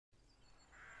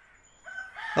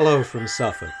Hello from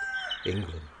Suffolk,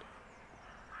 England,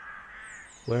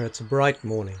 where it's a bright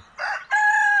morning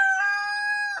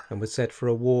and we're set for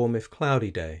a warm if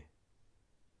cloudy day,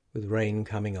 with rain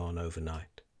coming on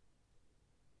overnight.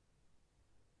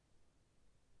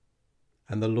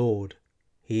 And the Lord,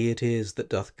 He it is that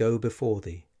doth go before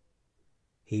thee.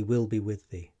 He will be with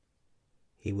thee.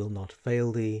 He will not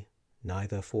fail thee,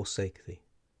 neither forsake thee.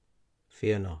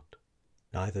 Fear not,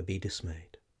 neither be dismayed.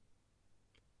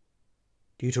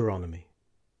 Deuteronomy,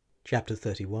 chapter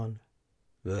 31,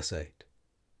 verse 8.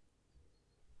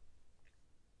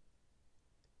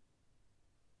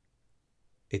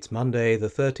 It's Monday the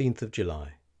 13th of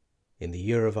July, in the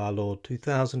year of our Lord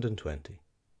 2020,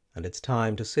 and it's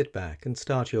time to sit back and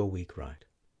start your week right.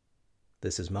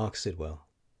 This is Mark Sidwell,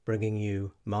 bringing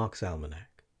you Mark's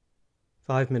Almanac.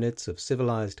 5 minutes of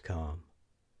civilised calm,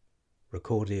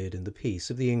 recorded in the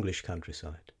peace of the English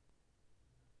countryside.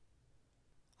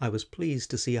 I was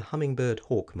pleased to see a hummingbird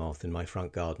hawk-moth in my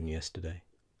front garden yesterday.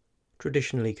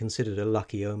 Traditionally considered a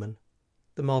lucky omen,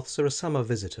 the moths are a summer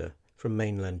visitor from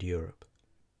mainland Europe.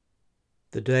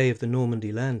 The day of the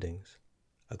Normandy landings,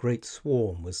 a great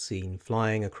swarm was seen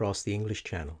flying across the English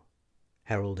Channel,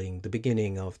 heralding the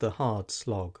beginning of the hard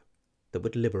slog that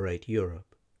would liberate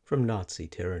Europe from Nazi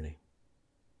tyranny.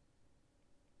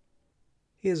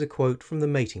 Here's a quote from The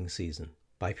Mating Season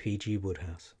by P.G.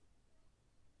 Wodehouse.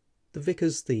 The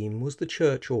vicar's theme was the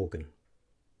church organ,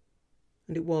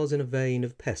 and it was in a vein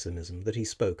of pessimism that he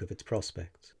spoke of its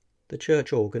prospects. The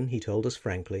church organ, he told us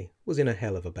frankly, was in a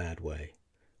hell of a bad way.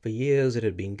 For years it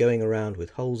had been going around with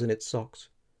holes in its socks,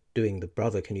 doing the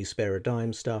brother can you spare a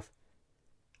dime stuff,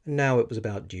 and now it was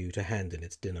about due to hand in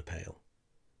its dinner pail.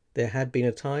 There had been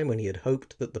a time when he had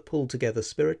hoped that the pulled-together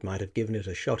spirit might have given it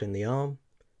a shot in the arm,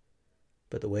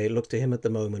 but the way it looked to him at the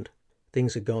moment,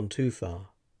 things had gone too far,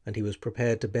 and he was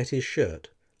prepared to bet his shirt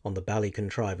on the bally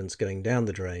contrivance going down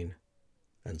the drain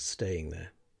and staying there.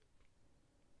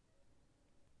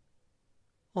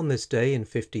 On this day in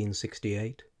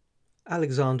 1568,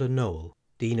 Alexander Nowell,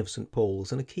 Dean of St.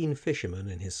 Paul's and a keen fisherman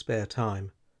in his spare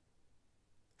time,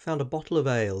 found a bottle of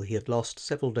ale he had lost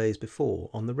several days before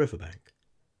on the riverbank.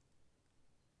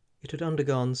 It had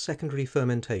undergone secondary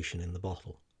fermentation in the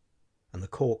bottle, and the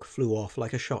cork flew off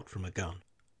like a shot from a gun.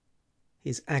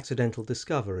 His accidental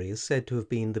discovery is said to have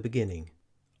been the beginning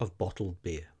of bottled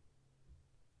beer.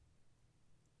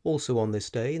 Also on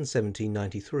this day in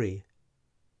 1793,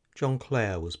 John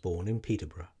Clare was born in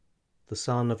Peterborough. The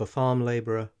son of a farm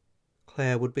labourer,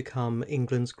 Clare would become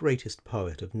England's greatest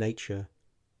poet of nature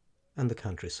and the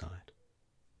countryside.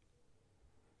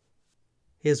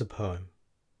 Here's a poem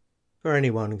for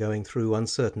anyone going through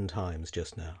uncertain times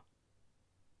just now.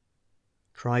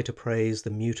 Try to Praise the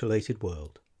Mutilated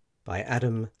World by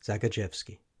Adam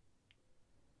Zagajewski.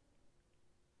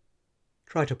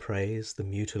 Try to praise the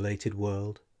mutilated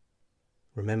world.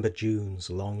 Remember June's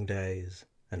long days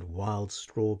and wild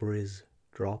strawberries,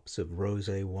 drops of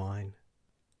rosé wine.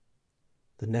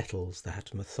 The nettles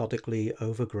that methodically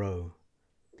overgrow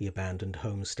the abandoned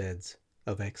homesteads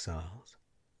of exiles.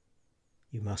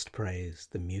 You must praise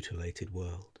the mutilated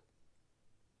world.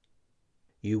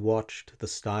 You watched the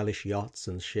stylish yachts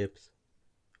and ships.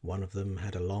 One of them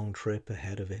had a long trip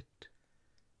ahead of it,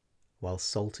 while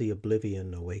salty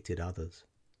oblivion awaited others.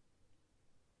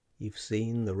 You've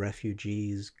seen the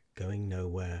refugees going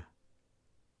nowhere.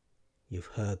 You've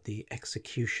heard the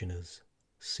executioners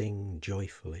sing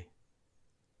joyfully.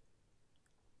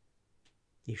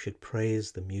 You should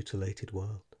praise the mutilated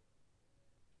world.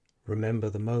 Remember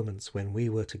the moments when we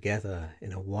were together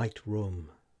in a white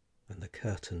room and the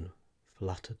curtain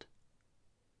fluttered.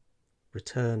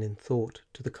 Return in thought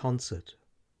to the concert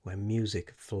where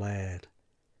music flared.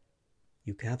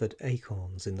 You gathered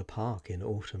acorns in the park in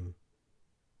autumn,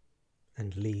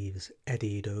 and leaves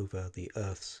eddied over the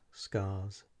earth's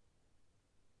scars.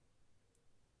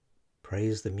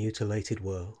 Praise the mutilated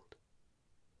world,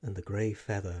 and the grey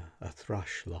feather a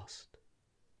thrush lost,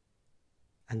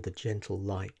 and the gentle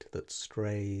light that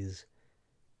strays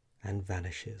and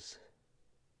vanishes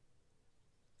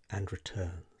and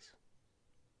returns.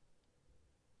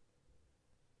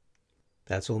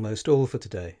 That's almost all for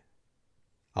today.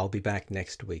 I'll be back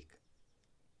next week.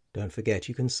 Don't forget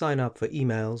you can sign up for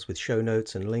emails with show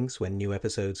notes and links when new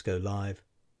episodes go live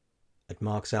at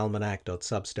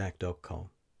marksalmanac.substack.com.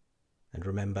 And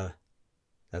remember,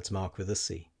 that's Mark with a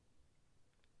C.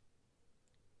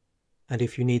 And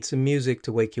if you need some music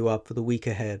to wake you up for the week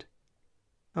ahead,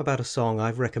 how about a song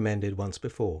I've recommended once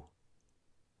before?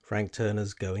 Frank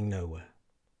Turner's Going Nowhere.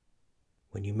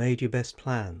 When you made your best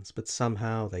plans, but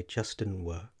somehow they just didn't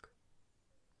work.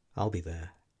 I'll be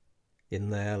there, in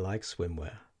there like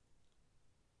swimwear.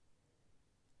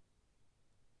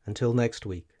 Until next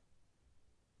week,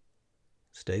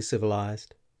 stay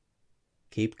civilized,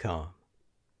 keep calm,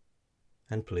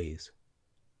 and please,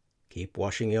 keep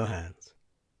washing your hands.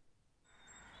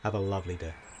 Have a lovely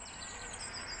day.